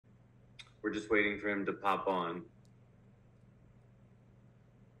We're just waiting for him to pop on.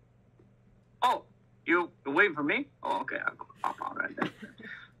 Oh, you're waiting for me? Oh, okay. I'll pop on right there.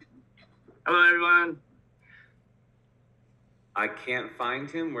 Hello, everyone. I can't find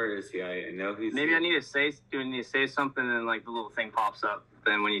him. Where is he? I know he's. Maybe here. I need to say something, and like the little thing pops up.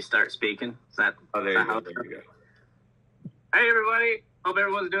 Then when you start speaking, is that? Oh, there you go. There you go. Hey, everybody. Hope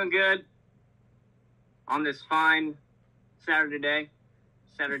everyone's doing good on this fine Saturday day.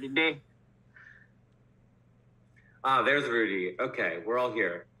 Ah, there's Rudy. Okay, we're all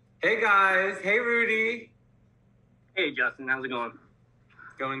here. Hey, guys. Hey, Rudy. Hey, Justin. How's it going?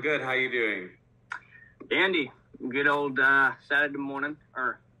 Going good. How you doing? Dandy. Good old Saturday morning,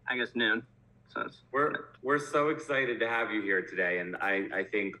 or I guess noon. So we're so excited to have you here today, and I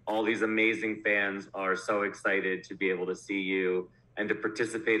think all these amazing fans are so excited to be able to see you and to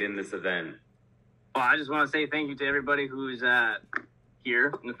participate in this event. Well, I just want to say thank you to everybody who's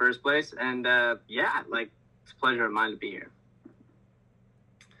here in the first place, and yeah, like it's a pleasure of mine to be here.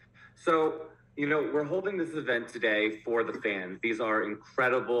 So, you know, we're holding this event today for the fans. These are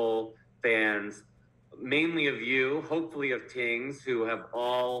incredible fans, mainly of you, hopefully of Tings, who have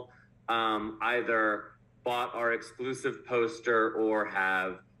all either bought our exclusive poster or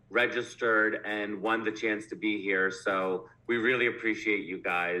have registered and won the chance to be here. So we really appreciate you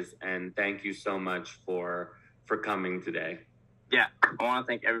guys, and thank you so much for coming today. Yeah, I want to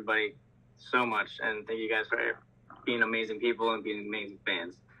thank everybody so much, and thank you guys for being amazing people and being amazing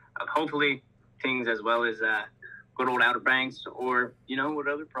fans. Hopefully, Tings as well as good old Outer Banks, or you know what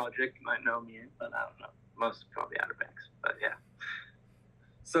other project you might know me in, but I don't know. Most probably Outer Banks, but yeah.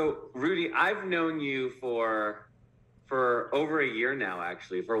 So Rudy, I've known you for over a year now,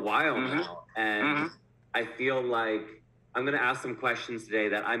 actually, for a while now, and I feel like I'm going to ask some questions today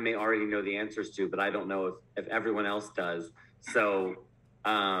that I may already know the answers to, but I don't know if everyone else does. So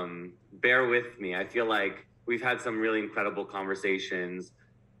bear with me. I feel like we've had some really incredible conversations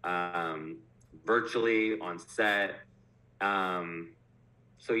virtually, on set.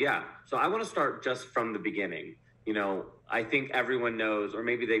 So yeah, so I want to start just from the beginning. You know, I think everyone knows, or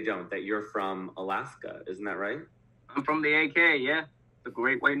maybe they don't, that you're from Alaska. Isn't that right? I'm from the AK, yeah, the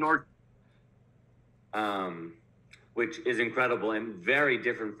Great White North. Which is incredible and very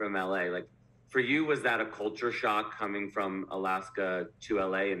different from LA. Like, for you, was that a culture shock coming from Alaska to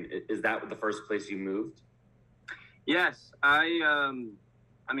LA? And is that the first place you moved? Yes, I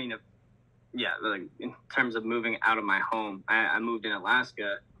mean, yeah, like in terms of moving out of my home, I moved in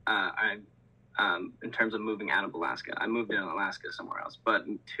Alaska. In terms of moving out of Alaska, I moved in Alaska somewhere else, but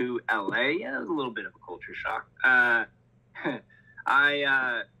to LA, yeah, it was a little bit of a culture shock.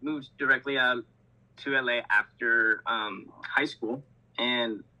 I moved directly out to LA after high school,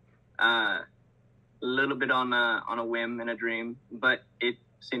 and a little bit on a whim and a dream, but it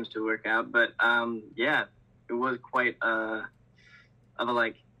seems to work out. But yeah, it was quite of a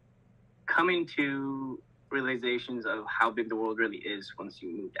like coming to realizations of how big the world really is once you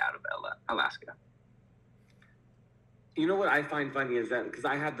moved out of Alaska. You know what I find funny is that, because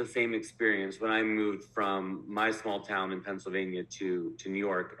I had the same experience when I moved from my small town in Pennsylvania to New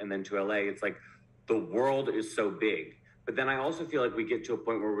York and then to LA. It's like the world is so big. But then I also feel like we get to a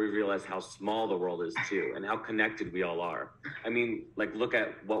point where we realize how small the world is too, and how connected we all are. I mean, like, look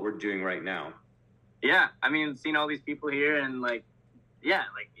at what we're doing right now. Yeah, I mean, seeing all these people here and like, yeah,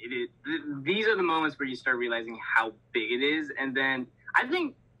 like these are the moments where you start realizing how big it is. And then I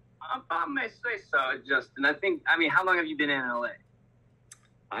think, I may say so, Justin, I mean, how long have you been in LA?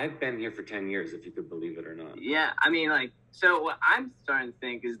 I've been here for 10 years, if you could believe it or not. Yeah, I mean, like, so what I'm starting to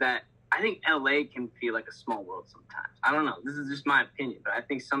think is that I think LA can feel like a small world sometimes. I don't know, this is just my opinion, but I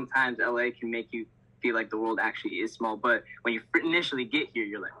think sometimes LA can make you feel like the world actually is small. But when you initially get here,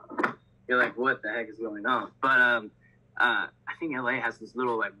 you're like, what the heck is going on? But I think LA has this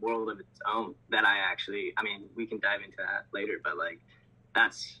little like world of its own that I mean, we can dive into that later, but like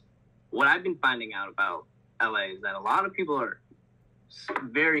that's what I've been finding out about LA is that a lot of people are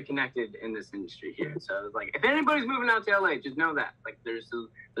very connected in this industry here. So it's like, if anybody's moving out to LA, just know that like there's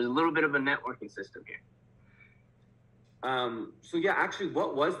a little bit of a networking system here. So yeah, actually,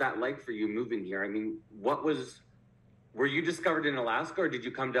 what was that like for you moving here? I mean, were you discovered in Alaska, or did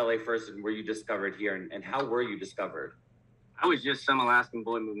you come to LA first and were you discovered here? And how were you discovered? I was just some Alaskan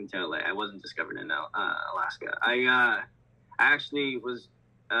boy moving to LA. I wasn't discovered in Alaska. I actually was,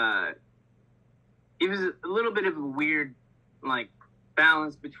 it was a little bit of a weird, like,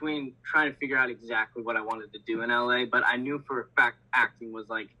 balance between trying to figure out exactly what I wanted to do in LA, but I knew for a fact acting was,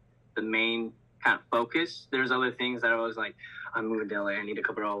 like, the main kind of focus. There's other things that I was like, I'm moving to LA, I need to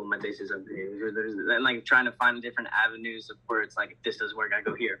cover all of my bases up here. And like trying to find different avenues of where it's like, if this doesn't work, I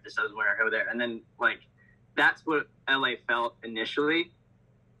go here. If this doesn't work, I go there. And then like, that's what LA felt initially.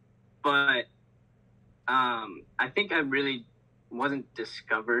 But I think I really wasn't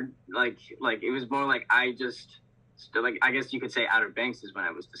discovered. Like it was more like I guess you could say Outer Banks is when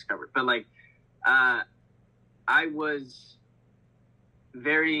I was discovered. But like, I was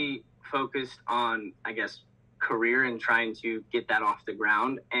very focused on, I guess, career and trying to get that off the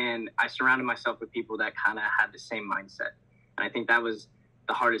ground. And I surrounded myself with people that kind of had the same mindset. And I think that was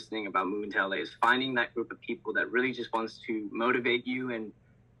the hardest thing about moving to LA, is finding that group of people that really just wants to motivate you, and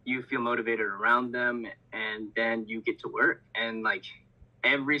you feel motivated around them, and then you get to work. And like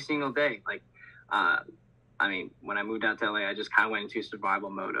every single day, like, I mean, when I moved out to LA, I just kind of went into survival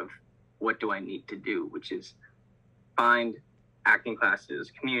mode of what do I need to do, which is find acting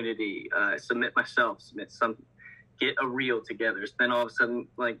classes, community, submit something, get a reel together. So then all of a sudden,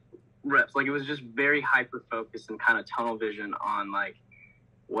 like reps, like it was just very hyper focused and kind of tunnel vision on like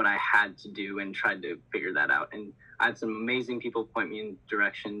what I had to do, and tried to figure that out. And I had some amazing people point me in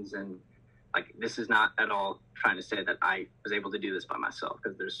directions, and like, this is not at all trying to say that I was able to do this by myself,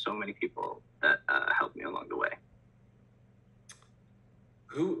 because there's so many people that helped me along the way.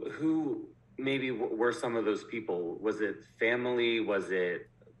 Who maybe were some of those people? Was it family? Was it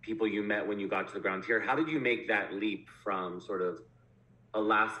people you met when you got to the ground here? How did you make that leap from sort of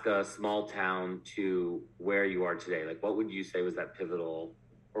Alaska, small town, to where you are today? Like, what would you say was that pivotal,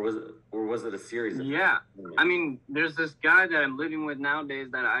 or was it a series of I mean, there's this guy that I'm living with nowadays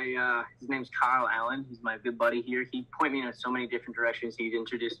that his name's Kyle Allen. He's my good buddy here. He pointed me in so many different directions. He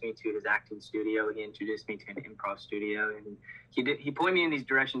introduced me to his acting studio. He introduced me to an improv studio, and he pointed me in these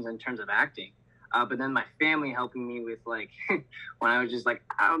directions in terms of acting. But then my family helping me with, like, when I was just like,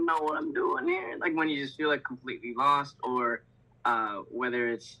 I don't know what I'm doing here. Like when you just feel like completely lost, or whether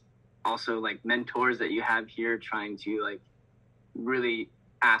it's also like mentors that you have here trying to like really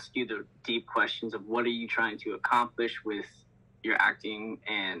ask you the deep questions of what are you trying to accomplish with your acting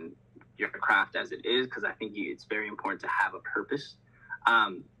and your craft as it is. Because I think it's very important to have a purpose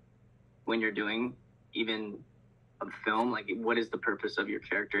when you're doing even a film. Like, what is the purpose of your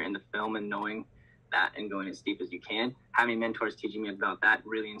character in the film, and knowing that and going as deep as you can. Having mentors teaching me about that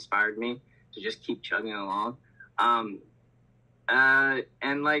really inspired me to just keep chugging along.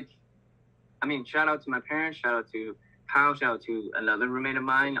 And like, I mean, shout out to my parents, shout out to Kyle, shout out to another roommate of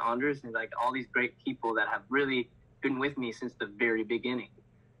mine, Andres, and like all these great people that have really been with me since the very beginning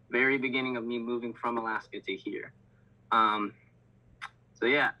of me moving from Alaska to here. So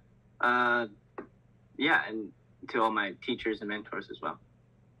yeah, and to all my teachers and mentors as well.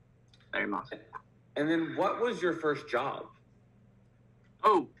 Very much. And then what was your first job?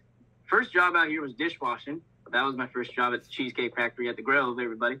 Oh, first job out here was dishwashing. That was my first job at the Cheesecake Factory at the Grove,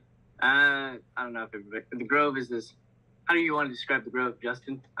 everybody. I don't know if everybody, the Grove is this, how do you want to describe the Grove,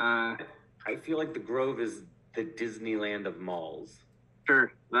 Justin? I feel like the Grove is the Disneyland of malls.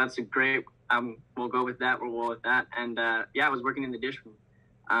 Sure, that's a great, we'll go with that, we'll roll with that. And yeah, I was working in the dish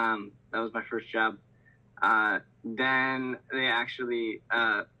room. That was my first job. Then they actually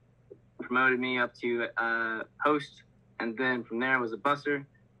promoted me up to host, and then from there I was a busser,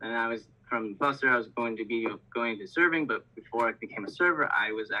 and from busser I was going to serving, but before I became a server,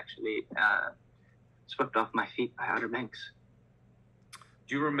 I was actually swept off my feet by Outer Banks.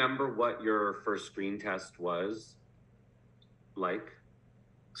 Do you remember what your first screen test was like?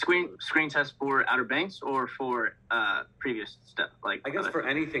 Screen test for Outer Banks or for previous stuff? Like, I guess for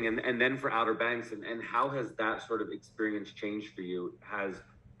anything, and then for Outer Banks, and how has that sort of experience changed for you? Has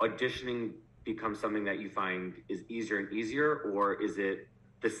auditioning become something that you find is easier and easier, or is it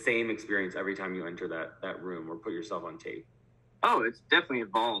the same experience every time you enter that room or put yourself on tape? Oh, it's definitely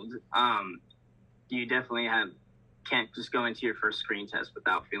evolved. You definitely can't just go into your first screen test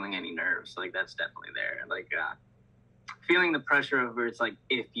without feeling any nerves. Like, that's definitely there. Like, feeling the pressure of where it's like,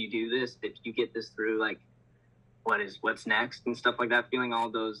 if you do this, if you get this through, like, what's next and stuff like that. Feeling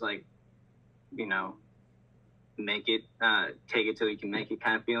all those, like, you know, make it, take it till you can make it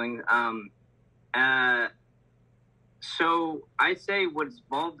kind of feeling. So I'd say what's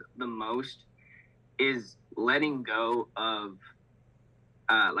evolved the most is letting go of,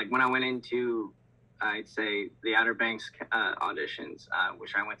 like when I went into, I'd say the Outer Banks auditions,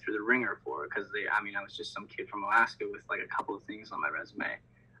 which I went through the ringer for, because I was just some kid from Alaska with like a couple of things on my resume.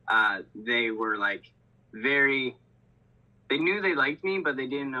 They were like they knew they liked me, but they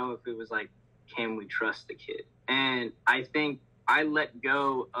didn't know if it was like, can we trust the kid? And I think I let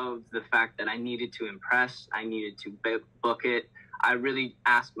go of the fact that I needed to impress. I needed to book it. I really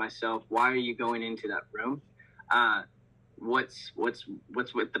asked myself, why are you going into that room? What's with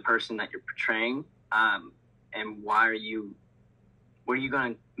the person that you're portraying? And what are you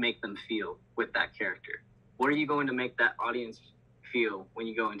going to make them feel with that character? What are you going to make that audience feel when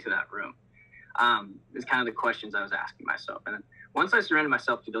you go into that room? It's kind of the questions I was asking myself. And once I surrendered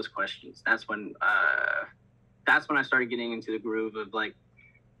myself to those questions, that's when I started getting into the groove of like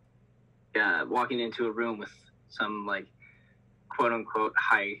walking into a room with some like quote unquote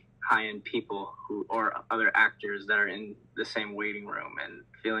high-end people or other actors that are in the same waiting room and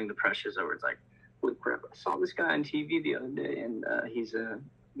feeling the pressures over. It's like, holy crap, I saw this guy on TV the other day and he's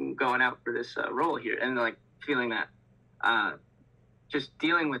going out for this role here. And like feeling that, just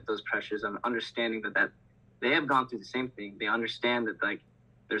dealing with those pressures and understanding that they have gone through the same thing. They understand that like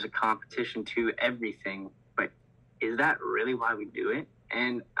there's a competition to everything, but is that really why we do it?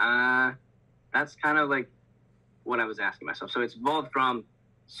 And that's kind of like what I was asking myself. So it's evolved from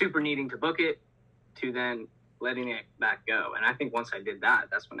super needing to book it to then letting it back go. And I think once I did that,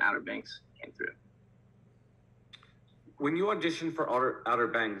 that's when Outer Banks came through. When you auditioned for Outer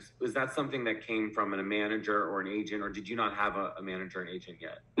Banks, was that something that came from a manager or an agent, or did you not have a manager and agent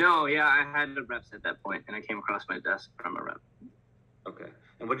yet? No, yeah, I had the reps at that point, and I came across my desk from a rep. Okay.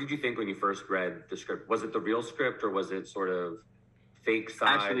 And what did you think when you first read the script? Was it the real script, or was it sort of fake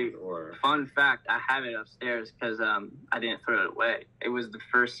side? Actually, or fun fact, I have it upstairs because I didn't throw it away. It was the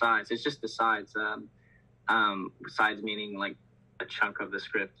first sides. It's just the sides. Sides meaning like a chunk of the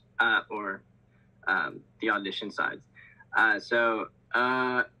script or the audition sides. So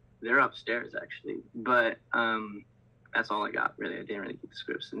they're upstairs actually, but that's all I got really. I didn't really get the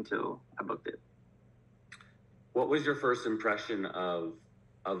scripts until I booked it. What was your first impression of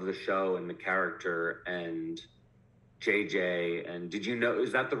the show and the character and JJ? And did you know,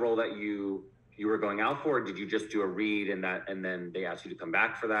 is that the role that you were going out for? Or did you just do a read and then they asked you to come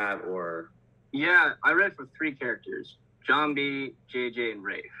back for that? Or yeah, I read for 3 characters: John B, JJ, and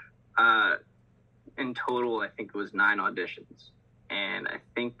Rafe. In total, I think it was 9 auditions. And I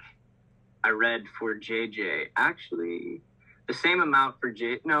think I read for JJ actually the same amount for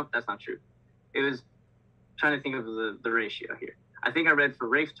No, that's not true. It was trying to think of the ratio here. I think I read for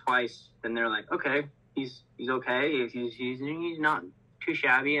Rafe twice. Then they're like, okay, he's okay. He's not too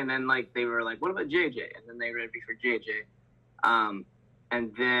shabby. And then like they were like, what about JJ? And then they read me for JJ.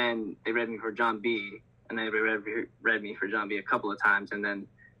 And then they read me for John B. And they read me for John B a couple of times. And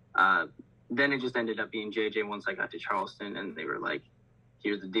then it just ended up being JJ once I got to Charleston, and they were like,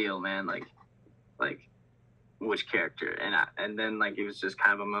 here's the deal, man. Like which character? And then like, it was just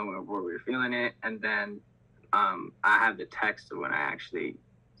kind of a moment where we were feeling it. And then I have the text of when I actually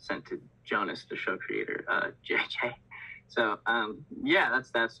sent to Jonas, the show creator, JJ. So yeah,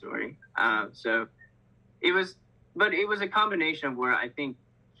 that's that story. So it was a combination of where I think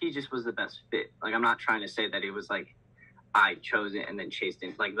he just was the best fit. Like, I'm not trying to say that it was like I chose it and then chased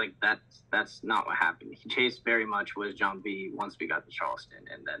it. Like that's not what happened. He chased very much was John B once we got to Charleston,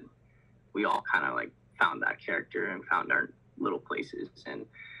 and then we all kind of like found that character and found our little places. And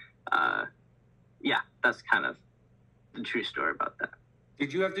yeah, that's kind of the true story about that.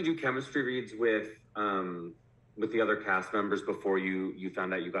 Did you have to do chemistry reads with the other cast members before you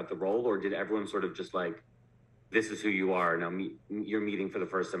found out you got the role, or did everyone sort of just like, this is who you are now? You're meeting for the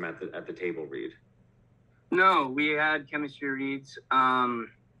first time at the table read. No, we had chemistry reads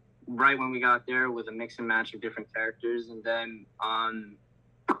right when we got there with a mix and match of different characters, and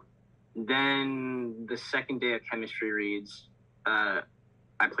then the second day of chemistry reads, I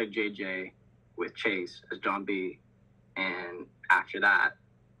played JJ with Chase as John B, and after that,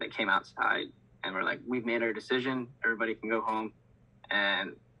 they came outside and were like, "We've made our decision. Everybody can go home,"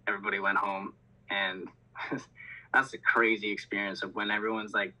 and everybody went home, and that's a crazy experience of when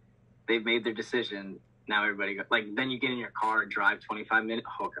everyone's like, they've made their decision. Now everybody then you get in your car and drive 25 minutes.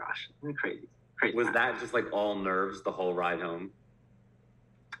 Oh gosh, crazy. Was that just like all nerves the whole ride home?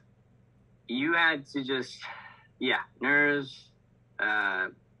 You had to just, nerves.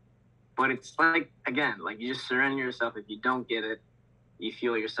 But it's like, again, like you just surrender yourself. If you don't get it, you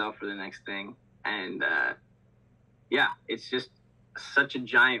fuel yourself for the next thing. And it's just such a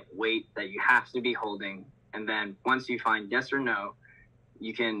giant weight that you have to be holding. And then once you find yes or no,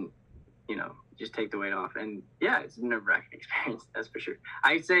 you can, just take the weight off. And yeah, it's a nerve-wracking experience, that's for sure.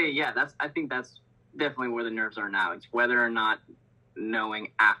 I'd say, I think that's definitely where the nerves are now. It's whether or not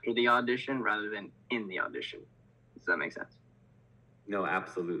knowing after the audition rather than in the audition. Does that make sense? No,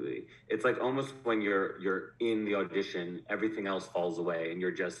 absolutely. It's like almost when you're in the audition, everything else falls away and you're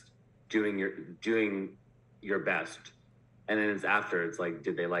just doing your best. And then it's after, it's like,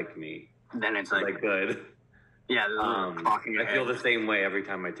 did they like me? Then it's like good. Yeah, I feel the same way every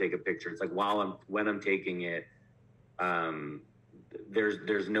time I take a picture. It's like when I'm taking it,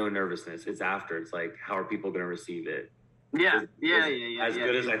 there's no nervousness. It's after. It's like, how are people going to receive it? Yeah. As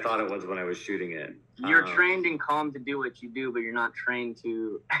good as I thought it was when I was shooting it. You're trained and calm to do what you do, but you're not trained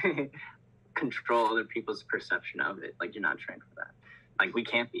to control other people's perception of it. Like, you're not trained for that. Like, we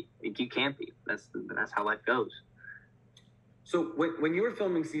can't be. Like, you can't be. That's how life goes. So when you were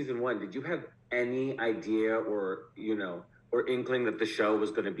filming season 1, did you have any idea or inkling that the show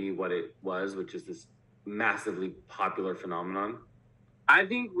was going to be what it was, which is this massively popular phenomenon? I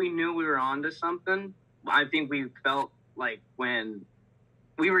think we knew we were onto something. I think we felt like when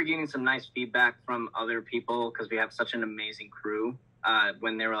we were getting some nice feedback from other people, because we have such an amazing crew,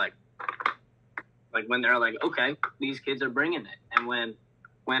 when they were like when they're like, okay, these kids are bringing it. And when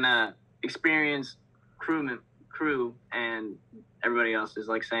experienced crew and everybody else is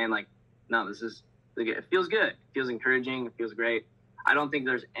like saying like, no, it feels good. It feels encouraging. It feels great. I don't think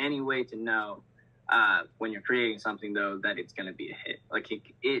there's any way to know when you're creating something, though, that it's going to be a hit. Like,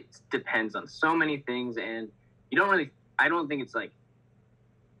 it depends on so many things, and I don't think it's like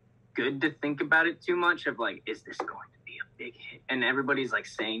good to think about it too much of like, is this going to be a big hit? And everybody's like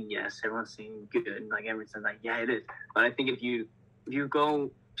saying yes, everyone's saying good, and like everyone's like, yeah, it is. But I think if you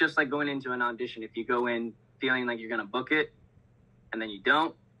go, just like going into an audition, if you go in feeling like you're going to book it and then you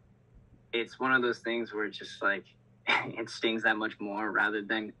don't, it's one of those things where it's just like, it stings that much more, rather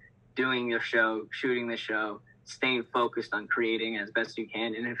than doing your show, shooting the show, staying focused on creating as best you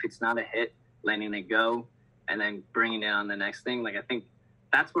can. And if it's not a hit, letting it go and then bringing it on the next thing. Like, I think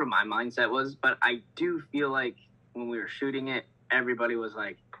that's where my mindset was. But I do feel like when we were shooting it, everybody was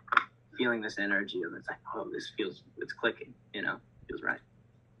like feeling this energy of, it's like, oh, it's clicking, feels right.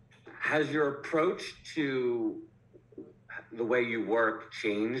 Has your approach to the way you work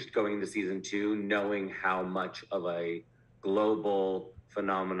changed going into season 2, knowing how much of a global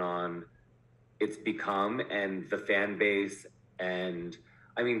phenomenon it's become, and the fan base, and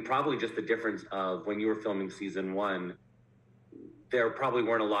I mean, probably just the difference of when you were filming season 1, there probably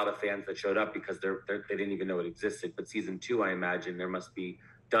weren't a lot of fans that showed up because they didn't even know it existed. But season 2, I imagine there must be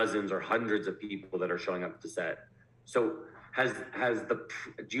dozens or hundreds of people that are showing up to set. So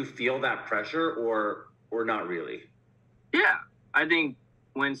do you feel that pressure or not really? Yeah, I think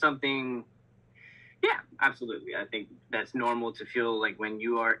when something, yeah, absolutely. I think that's normal to feel like when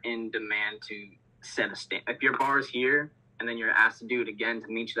you are in demand to set a stand. If your bar is here and then you're asked to do it again to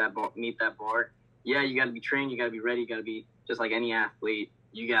meet that bar, yeah, you got to be trained, you got to be ready, you got to be just like any athlete.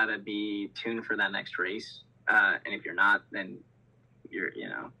 You got to be tuned for that next race. And if you're not, then you're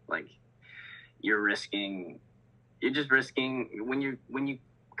just risking when you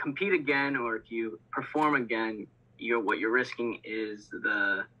compete again, or if you perform again, what you're risking is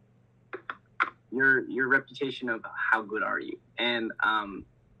your reputation of how good are you. And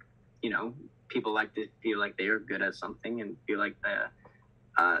people like to feel like they are good at something and feel like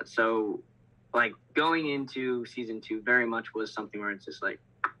that. So like going into season 2 very much was something where it's just like,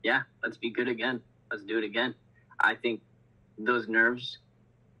 yeah, let's be good again. Let's do it again. I think those nerves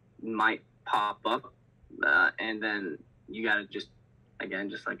might pop up, and then you got to just like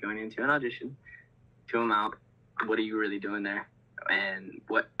going into an audition, feel them out. What are you really doing there? And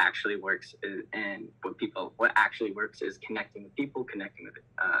what actually works is connecting with people, connecting with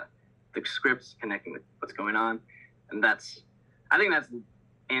the scripts, connecting with what's going on. And I think that's the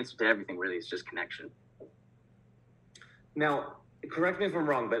answer to everything, really. It's just connection. Now, correct me if I'm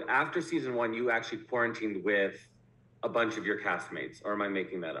wrong, but after season 1, you actually quarantined with a bunch of your castmates, or am I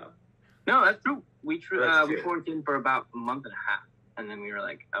making that up? No, that's true. We quarantined for about a month and a half, and then we were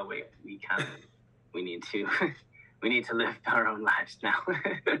like, oh wait, we need to live our own lives now. Well,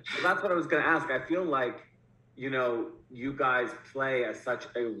 that's what I was going to ask. I feel like, you guys play as such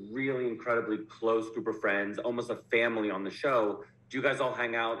a really incredibly close group of friends, almost a family on the show. Do you guys all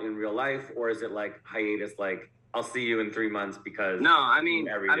hang out in real life, or is it like hiatus, like I'll see you in 3 months because no, I mean,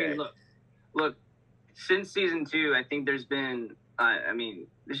 day? Look, since season 2, I think there's been,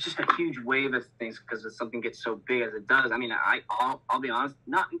 there's just a huge wave of things because something gets so big as it does. I mean, I'll be honest,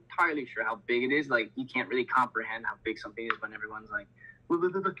 not entirely sure how big it is. Like, you can't really comprehend how big something is when everyone's like,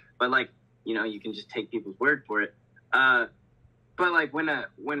 but like, you can just take people's word for it. But like when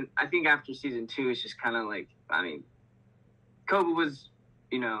I think after season 2, it's just kind of like, COVID was,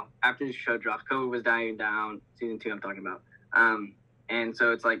 after the show dropped, COVID was dying down. Season 2, I'm talking about. And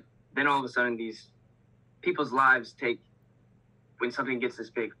so it's like, then all of a sudden these people's lives when something gets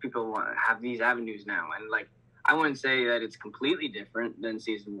this big, people want to have these avenues now. And like, I wouldn't say that it's completely different than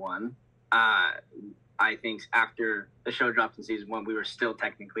season 1. I think after the show dropped in season 1, we were still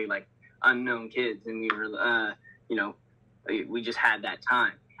technically like unknown kids, and we were, we just had that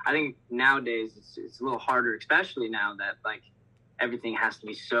time. I think nowadays it's a little harder, especially now that like everything has to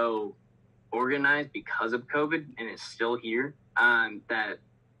be so organized because of COVID, and it's still here. That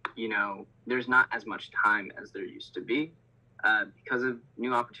there's not as much time as there used to be because of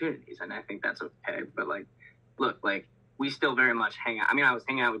new opportunities, and I think that's okay. But like, look, like we still very much hang out. I mean, I was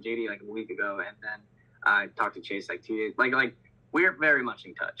hanging out with JD like a week ago, and then I talked to Chase like 2 days. Like we're very much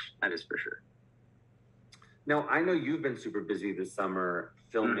in touch. That is for sure. Now, I know you've been super busy this summer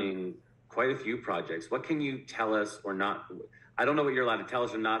filming quite a few projects. What can you tell us or not? I don't know what you're allowed to tell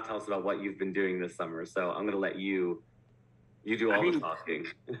us or not tell us about what you've been doing this summer. So I'm going to let you do all the talking.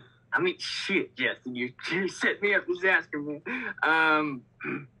 I mean, shit, Justin, you set me up just asking me.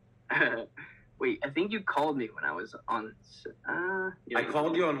 Wait, I think you called me when I was on. I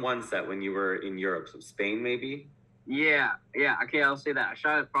called you on one set when you were in Europe, so Spain maybe. Yeah. Okay, I'll say that. I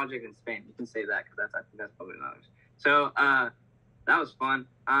shot a project in Spain. You can say that because I think that's probably knowledge. So that was fun.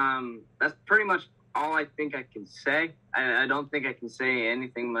 That's pretty much all I think I can say. I don't think I can say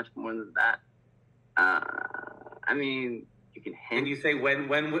anything much more than that. I mean, you can hint. Can you say when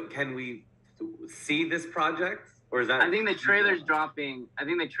can we see this project? Or is that? I think the trailer's dropping.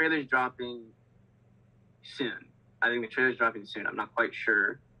 Soon. I'm not quite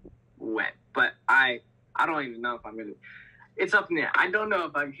sure when, but I don't even know if I'm gonna. It's up in there. I don't know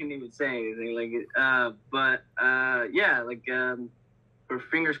if I can even say anything like it. We're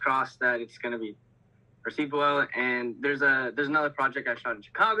fingers crossed that it's gonna be received well. And there's another project I shot in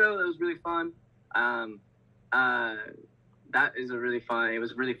Chicago that was really fun. That is it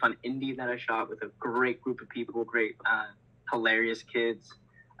was a really fun indie that I shot with a great group of people, great, hilarious kids.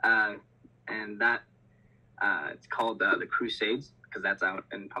 And that, it's called The Crusades, because that's out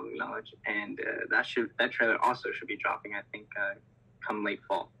in public knowledge. And that trailer also should be dropping, I think, come late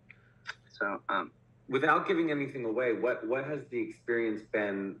fall. So, without giving anything away, what has the experience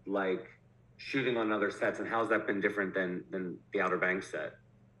been like shooting on other sets, and how's that been different than the Outer Banks set?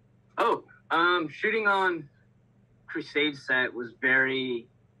 Shooting on Crusade set was very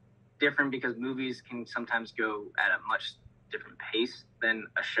different because movies can sometimes go at a much different pace than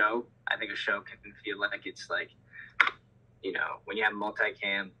a show. I think a show can feel like it's like, when you have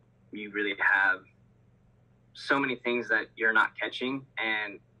multicam, you really have so many things that you're not catching.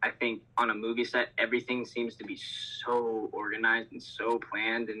 And I think on a movie set, everything seems to be so organized and so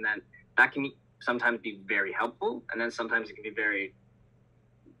planned, and that can sometimes be very helpful, and then sometimes it can be very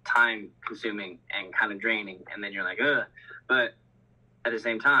time consuming and kind of draining, and then you're like, ugh. But at the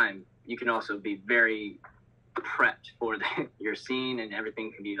same time, you can also be very prepped for your scene, and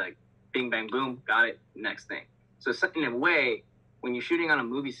everything can be like bing bang boom, got it, next thing. So in a way, when you're shooting on a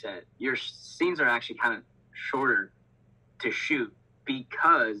movie set, your scenes are actually kind of shorter to shoot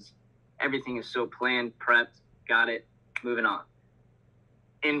because everything is so planned, prepped, got it, moving on.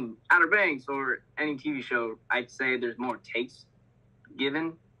 In Outer Banks or any TV show, I'd say there's more takes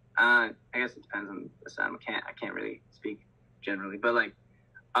given. I guess it depends on the sound. I can't really speak generally, but like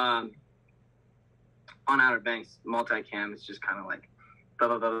on Outer Banks, multicam is just kind of like blah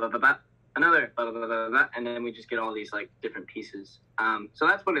blah blah blah blah blah, another blah blah blah blah blah, and then we just get all these like different pieces. So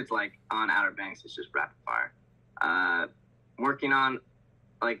that's what it's like on Outer Banks. It's just rapid fire. Working on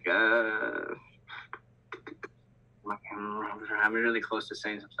like I'm really close to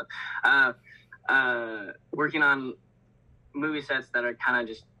saying some stuff. Working on movie sets that are kind of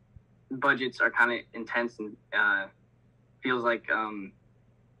just budgets are kind of intense and feels like a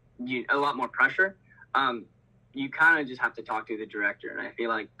lot more pressure. You kind of just have to talk to the director, and I feel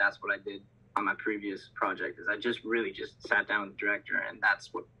like that's what I did on my previous project. Is I just really just sat down with the director, and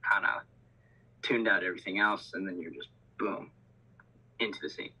that's what kind of tuned out everything else, and then you're just boom into the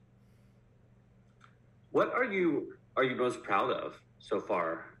scene. What are you most proud of so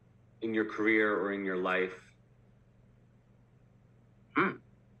far in your career or in your life? What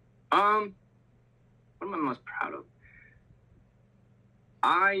am I most proud of?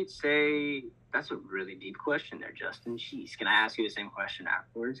 I'd say that's a really deep question there, Justin. Jeez, can I ask you the same question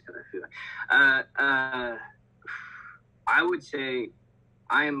afterwards? Because I feel like I would say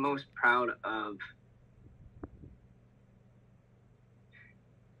I am most proud of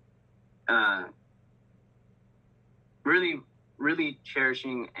really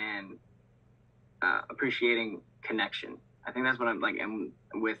cherishing and appreciating connection. I think that's what I'm like, and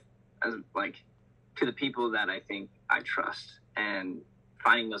with as like to the people that I think I trust, and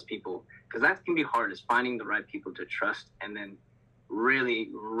finding those people, because that can be hard, is finding the right people to trust, and then really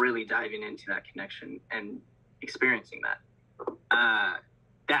diving into that connection and experiencing that.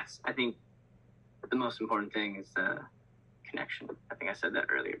 That's, I think, the most important thing is the connection. I think I said that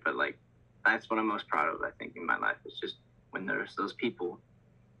earlier, but like that's what I'm most proud of, I think, in my life. It's just when there's those people,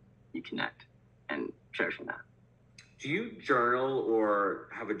 you connect, and cherishing that. Do you journal or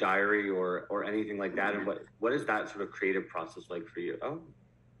have a diary or anything like that? And what is that sort of creative process like for you? Oh,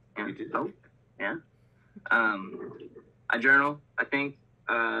 yeah. You did. Oh, yeah. I journal. I think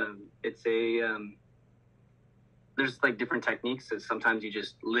it's there's like different techniques. So sometimes you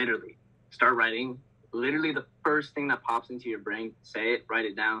just literally start writing. Literally the first thing that pops into your brain, say it, write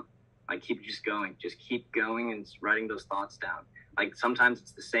it down. Like keep keep going and writing those thoughts down. Like sometimes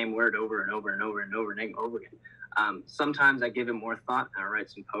it's the same word over and over and over and over and over again. Sometimes I give it more thought and I write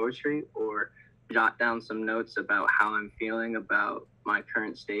some poetry or jot down some notes about how I'm feeling about my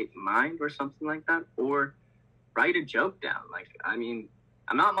current state of mind or something like that, or write a joke down. Like, I mean,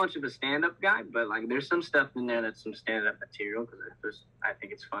 I'm not much of a stand-up guy, but like there's some stuff in there that's some stand-up material because I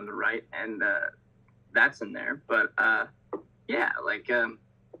think it's fun to write, and that's in there. But yeah, like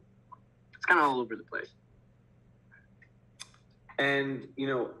it's kind of all over the place. And,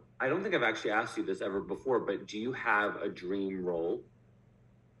 I don't think I've actually asked you this ever before, but do you have a dream role?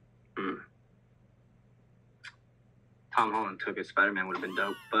 Tom Holland took it. Spider-Man would have been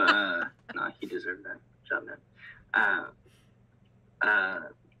dope, but no, he deserved that job, man.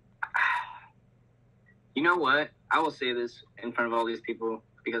 You know what? I will say this in front of all these people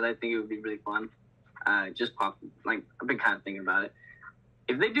because I think it would be really fun. I've been kind of thinking about it.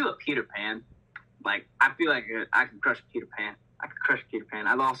 If they do a Peter Pan, like, I feel like I could crush Peter Pan.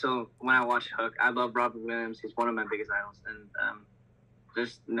 I also, when I watch Hook, I love Robin Williams. He's one of my biggest idols, and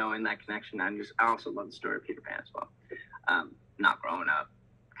just knowing that connection, I also love the story of Peter Pan as well. Not growing up,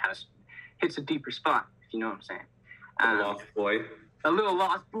 kind of hits a deeper spot, if you know what I'm saying. A lost boy. A little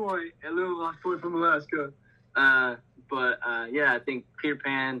lost boy from Alaska. Yeah, I think Peter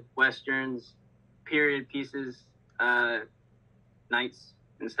Pan, Westerns, period pieces, nights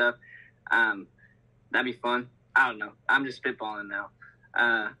and stuff. That'd be fun. I don't know. I'm just spitballing now.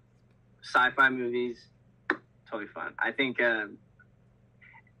 Sci-fi movies, totally fun. I think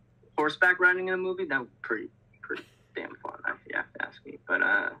horseback riding in a movie, that would be pretty damn fun, if you have to ask me. But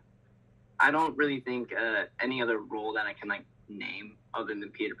I don't really think any other role that I can like name other than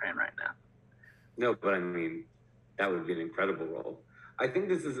Peter Pan right now. No, but I mean, that would be an incredible role. I think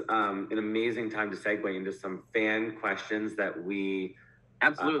this is an amazing time to segue into some fan questions that we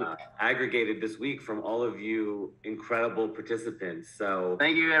absolutely aggregated this week from all of you incredible participants. So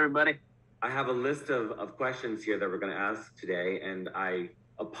thank you, everybody. I have a list of questions here that we're going to ask today, and I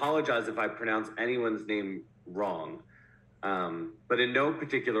apologize if I pronounce anyone's name wrong, but in no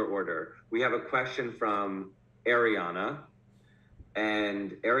particular order. We have a question from Ariana,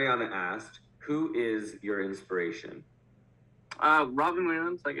 and Ariana asked, who is your inspiration? Robin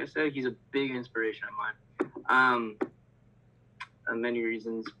Williams, like I said, he's a big inspiration of mine. Many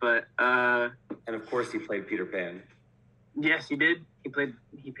reasons, but and of course he played Peter Pan. Yes, he did. He played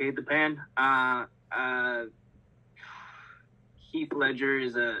the Pan. Heath Ledger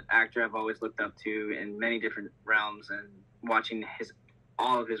is an actor I've always looked up to in many different realms, and watching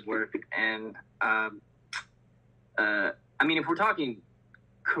all of his work. And I mean, if we're talking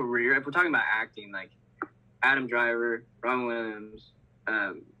career, if we're talking about acting, like Adam Driver, Robin Williams,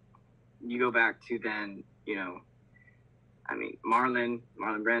 you go back to then, I mean, Marlon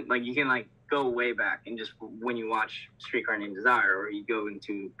Brando, like you can like go way back and just when you watch Streetcar Named Desire or you go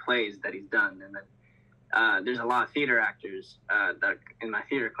into plays that he's done, and then there's a lot of theater actors that in my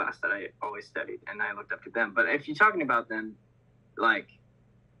theater class that I always studied, and I looked up to them. But if you're talking about them, like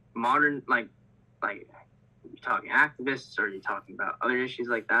modern, like you're talking activists or you're talking about other issues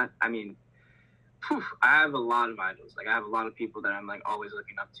like that, I mean, I have a lot of idols. Like I have a lot of people that I'm like always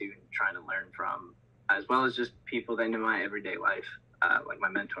looking up to and trying to learn from, as well as just people that in my everyday life, like my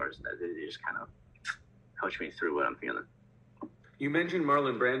mentors, that they just kind of coach me through what I'm feeling. You mentioned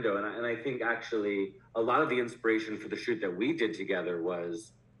Marlon Brando, and I think actually a lot of the inspiration for the shoot that we did together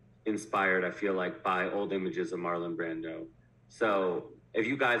was inspired, I feel like, by old images of Marlon Brando. So if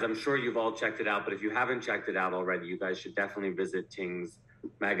you guys, I'm sure you've all checked it out, but if you haven't checked it out already, you guys should definitely visit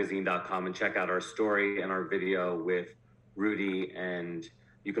tingsmagazine.com and check out our story and our video with Rudy, and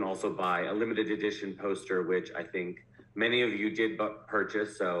you can also buy a limited edition poster, which I think many of you did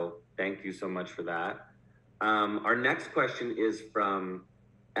purchase, so thank you so much for that. Our next question is from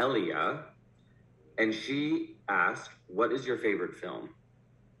Elia, and she asked, what is your favorite film?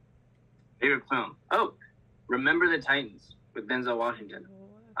 Favorite film? Oh, Remember the Titans with Denzel Washington.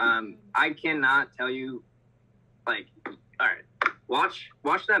 I cannot tell you, like, all right, watch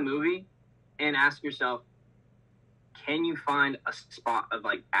that movie and ask yourself, can you find a spot of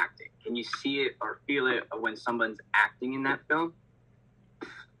like acting? Can you see it or feel it when someone's acting in that film?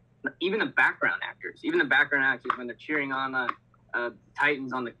 even the background actors when they're cheering on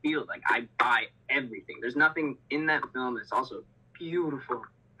Titans on the field, like I buy everything. There's nothing in that film that's also a beautiful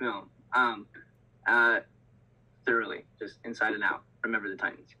film. Thoroughly, just inside and out. Remember the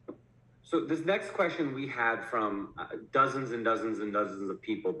Titans. So this next question we had from dozens and dozens and dozens of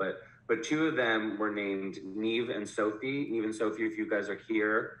people, but two of them were named Neve and Sophie. Neve and Sophie, if you guys are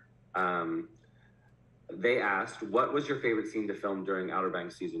here, they asked, what was your favorite scene to film during Outer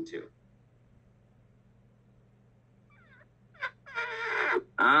Banks Season 2?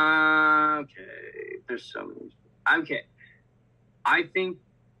 Okay, there's so many. Okay, I think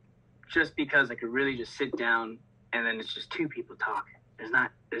just because I could really just sit down and then it's just two people talking.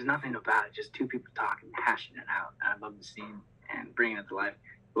 There's nothing about it, just two people talking, hashing it out. I love the scene and bringing it to life.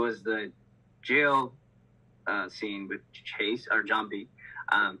 It was the jail scene with Chase or John B.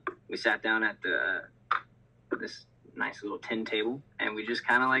 We sat down at this nice little tin table and we just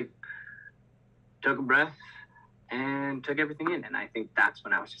kind of like took a breath and took everything in. And I think that's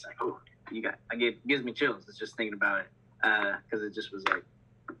when I was just like, oh, it gives me chills. It's just thinking about it because it just was like,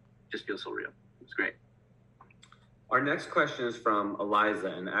 just feels so real. It's great. Our next question is from Eliza,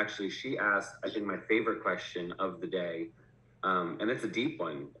 and actually she asked, I think, my favorite question of the day, and it's a deep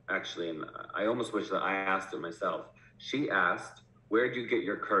one, actually, and I almost wish that I asked it myself. She asked, where do you get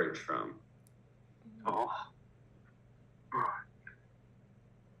your courage from?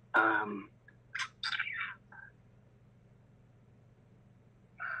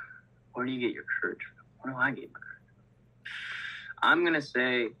 Where do you get your courage from? Where do I get my courage from? I'm going to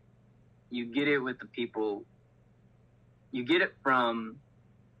say you get it with the people. You get it from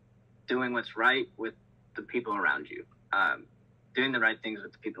doing what's right with the people around you. Doing the right things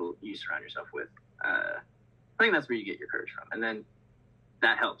with the people you surround yourself with. I think that's where you get your courage from. And then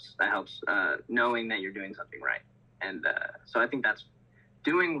that helps. That helps knowing that you're doing something right. And so I think that's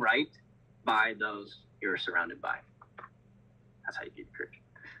doing right by those you're surrounded by. That's how you get your courage.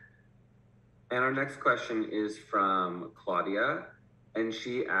 And our next question is from Claudia. And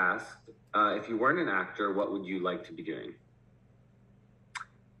she asked, if you weren't an actor, what would you like to be doing?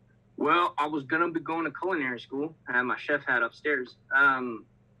 Well, I was going to be going to culinary school. I have my chef hat upstairs. I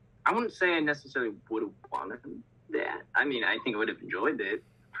wouldn't say I necessarily would have wanted that. I mean, I think I would have enjoyed it.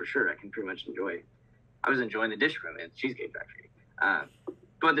 For sure, I can pretty much enjoy it. I was enjoying the dish room at Cheesecake Factory.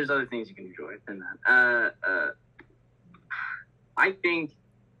 But there's other things you can enjoy than that. I think,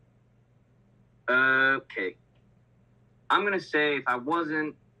 okay. I'm going to say if I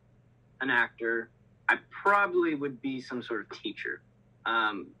wasn't an actor, I probably would be some sort of teacher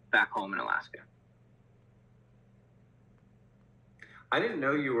back home in Alaska. I didn't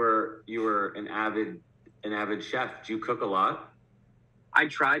know you were an avid chef. Do you cook a lot? I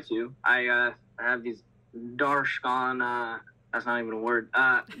try to. I have these darn that's not even a word,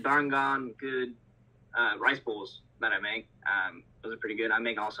 darn gone good rice bowls that I make. Those are pretty good. I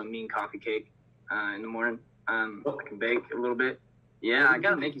make also mean coffee cake in the morning. I can bake a little bit. Yeah, I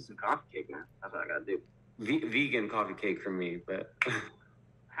gotta make you some coffee cake, man. That's what I gotta do. Vegan coffee cake for me, but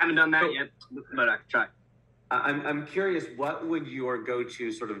haven't done that yet, but I can try. I'm curious, what would your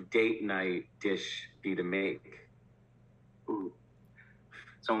go-to sort of date night dish be to make? Ooh.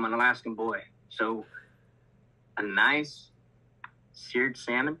 So I'm an Alaskan boy. So a nice seared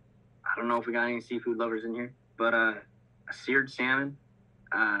salmon. I don't know if we got any seafood lovers in here, but a seared salmon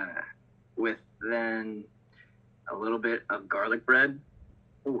with then a little bit of garlic bread,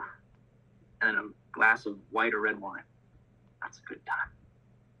 ooh, and a glass of white or red wine. That's a good time.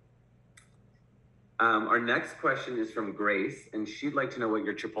 Our next question is from Grace, and she'd like to know what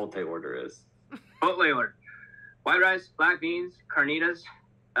your Chipotle order is. Chipotle order: white rice, black beans, carnitas,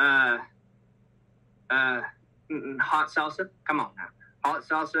 hot salsa. Come on now, hot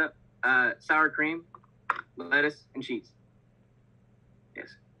salsa, sour cream, lettuce, and cheese.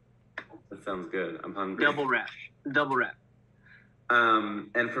 Yes. That sounds good. I'm hungry. Double wrap.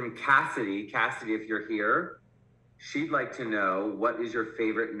 And from Cassidy, if you're here, she'd like to know, what is your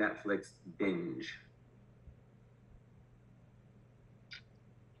favorite Netflix binge?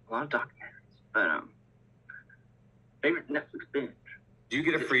 A lot of documentaries, but favorite Netflix binge. Do you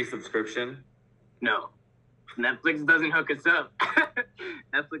get a free subscription? No. Netflix doesn't hook us up.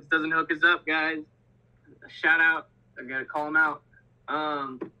 Netflix doesn't hook us up, guys. Shout out. I gotta call them out.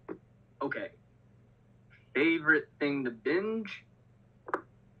 Okay. Favorite thing to binge?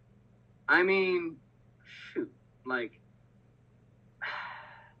 I mean, shoot. Like,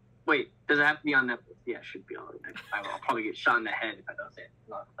 wait, does it have to be on Netflix? Yeah, it should be on Netflix. I'll probably get shot in the head if I don't say it.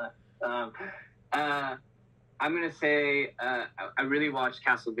 I'm going to say I really watched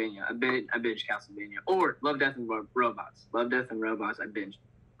Castlevania. I binged Castlevania. Or Love, Death, and Robots. Love, Death, and Robots I binged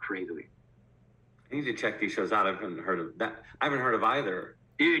crazily. I need to check these shows out. I haven't heard of that. I haven't heard of either.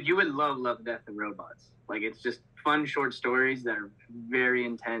 Dude, you would love Death and Robots. Like, it's just fun short stories that are very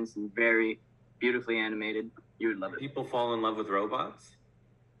intense and very beautifully animated. You would love it. People fall in love with robots?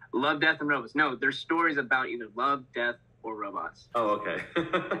 Love, Death, and Robots. No, there's stories about either love, death, or robots. Oh, okay.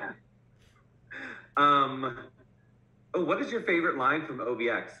 Yeah. What is your favorite line from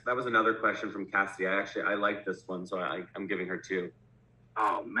OBX? That was another question from Cassie. I like this one, so I'm giving her 2.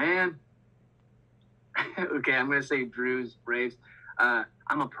 Oh, man. Okay, I'm gonna say Drew's Braves.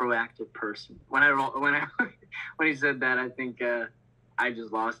 I'm a proactive person. When he said that, I think I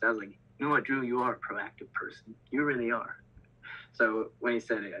just lost. I was like, you know what, Drew, you are a proactive person. You really are. So when he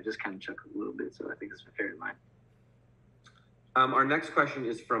said it, I just kind of chuckled a little bit. So I think it's my favorite line. Our next question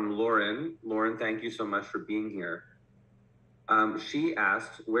is from Lauren. Lauren, thank you so much for being here. She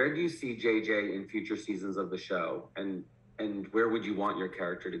asked, where do you see JJ in future seasons of the show, and where would you want your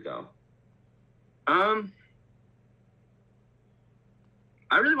character to go? I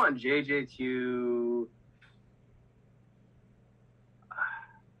really want JJ to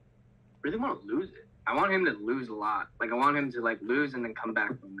really want to lose it. I want him to lose a lot. Like, I want him to lose and then come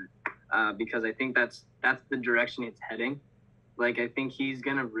back from it, because I think that's the direction it's heading. Like, I think he's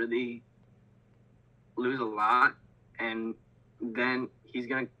gonna really lose a lot, and then he's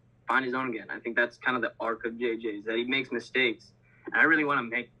gonna find his own again. I think that's kind of the arc of JJ, is that he makes mistakes. And I really want to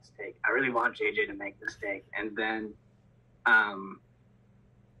make a mistake. I really want JJ to make a mistake, and then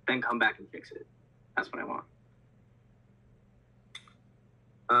come back and fix it. That's what I want.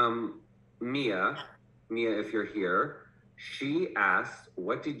 Mia, if you're here, she asked,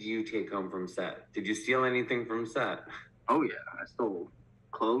 what did you take home from set? Did you steal anything from set? Oh, yeah. I stole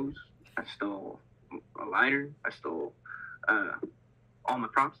clothes. I stole a lighter. I stole all my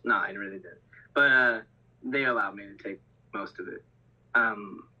props. No, I really did. But they allowed me to take most of it.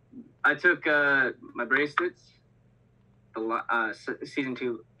 I took my bracelets, the season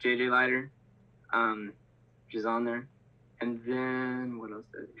 2 JJ lighter, which is on there. And then, what else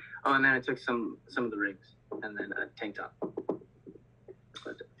did I do? Oh, and then I took some of the rings, and then a tank top.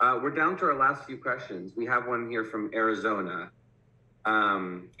 We're down to our last few questions. We have one here from Arizona.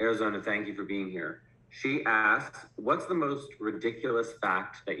 Arizona, thank you for being here. She asks, what's the most ridiculous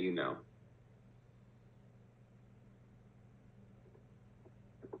fact that you know?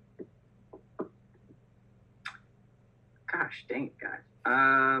 Gosh, dang it, guys.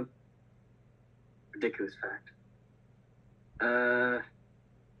 Ridiculous fact.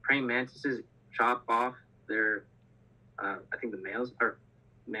 Praying mantises chop off their, I think the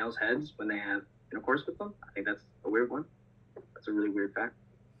males' heads when they have intercourse with them. I think that's a weird one. That's a really weird fact.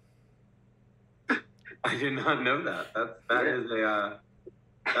 I did not know that. That's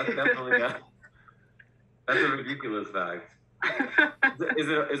definitely that's a ridiculous fact. Is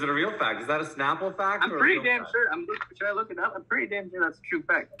it a real fact? Is that a Snapple fact? I'm pretty damn sure. Should I look it up? I'm pretty damn sure that's a true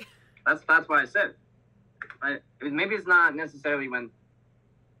fact. That's why I said. Maybe it's not necessarily when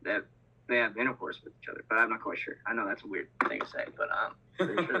they have intercourse with each other, but I'm not quite sure. I know that's a weird thing to say, but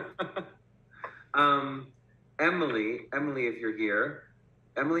pretty sure. Emily, if you're here,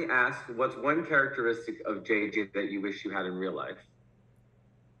 Emily asked, what's one characteristic of JJ that you wish you had in real life?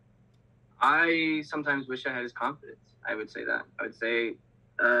 I sometimes wish I had his confidence. I would say that. I would say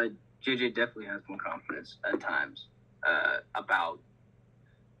JJ definitely has more confidence at times about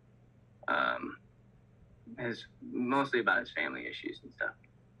mostly about his family issues and stuff.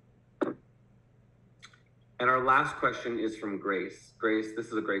 And our last question is from Grace. Grace, this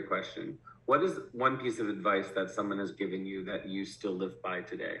is a great question. What is one piece of advice that someone has given you that you still live by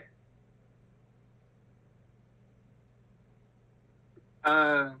today?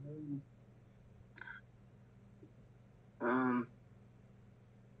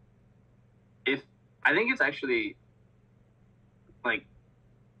 I think it's actually like,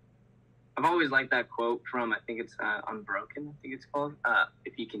 I've always liked that quote from, I think it's Unbroken, I think it's called.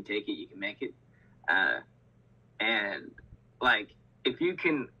 If you can take it, you can make it. And like, if you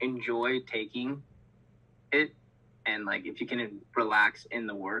can enjoy taking it, and like, if you can relax in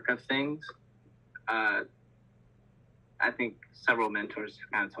the work of things, I think several mentors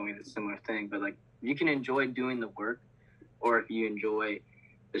kind of told me the similar thing, but like, if you can enjoy doing the work, or if you enjoy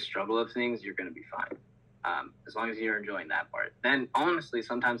the struggle of things, you're going to be fine. As long as you're enjoying that part. Then honestly,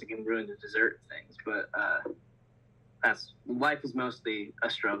 sometimes it can ruin the dessert of things, but life is mostly a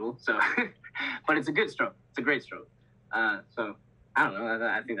struggle. So, but it's a good struggle. It's a great struggle. So I don't know.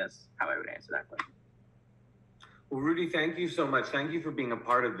 I think that's how I would answer that question. Well, Rudy, thank you so much. Thank you for being a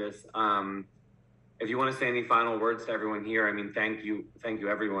part of this. If you want to say any final words to everyone here, I mean, thank you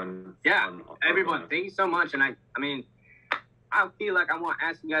everyone. Yeah, everyone. Thank you so much. And I mean, I feel like I want to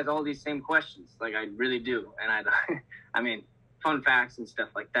ask you guys all these same questions. Like, I really do. And I mean, fun facts and stuff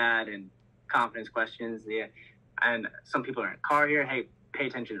like that, and confidence questions. Yeah. And some people are in a car here. Hey, pay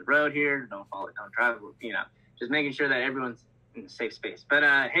attention to the road here. Don't drive, you know, just making sure that everyone's in a safe space. But,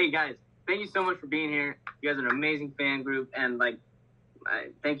 hey, guys, thank you so much for being here. You guys are an amazing fan group. And, like,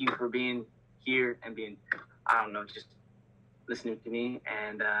 thank you for being here and being, I don't know, just listening to me.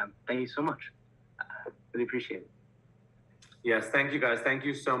 And thank you so much. Really appreciate it. Yes, thank you guys. Thank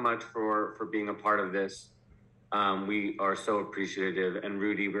you so much for being a part of this. We are so appreciative, and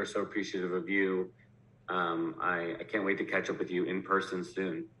Rudy, we're so appreciative of you. I can't wait to catch up with you in person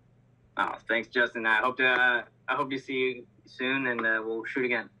soon. Oh, thanks, Justin. I hope to see you soon, and we'll shoot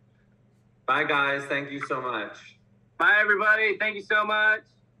again. Bye, guys. Thank you so much. Bye, everybody. Thank you so much.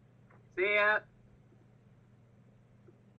 See ya.